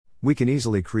We can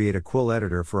easily create a Quill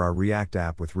editor for our React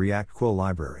app with React Quill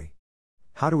library.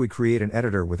 How do we create an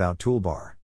editor without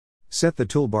toolbar? Set the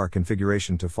toolbar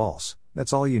configuration to false,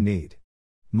 that's all you need.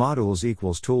 Modules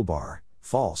equals toolbar,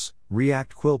 false,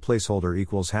 React Quill placeholder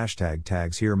equals hashtag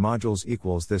tags here modules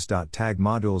equals this dot tag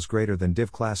modules greater than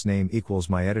div class name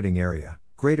equals my editing area,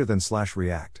 greater than /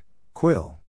 React,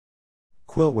 Quill.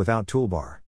 Quill without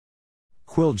toolbar.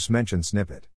 Quills mention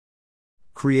snippet.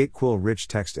 Create Quill rich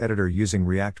text editor using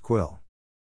React Quill.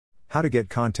 How to get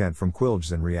content from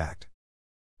Quills in React.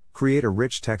 Create a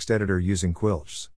rich text editor using Quills.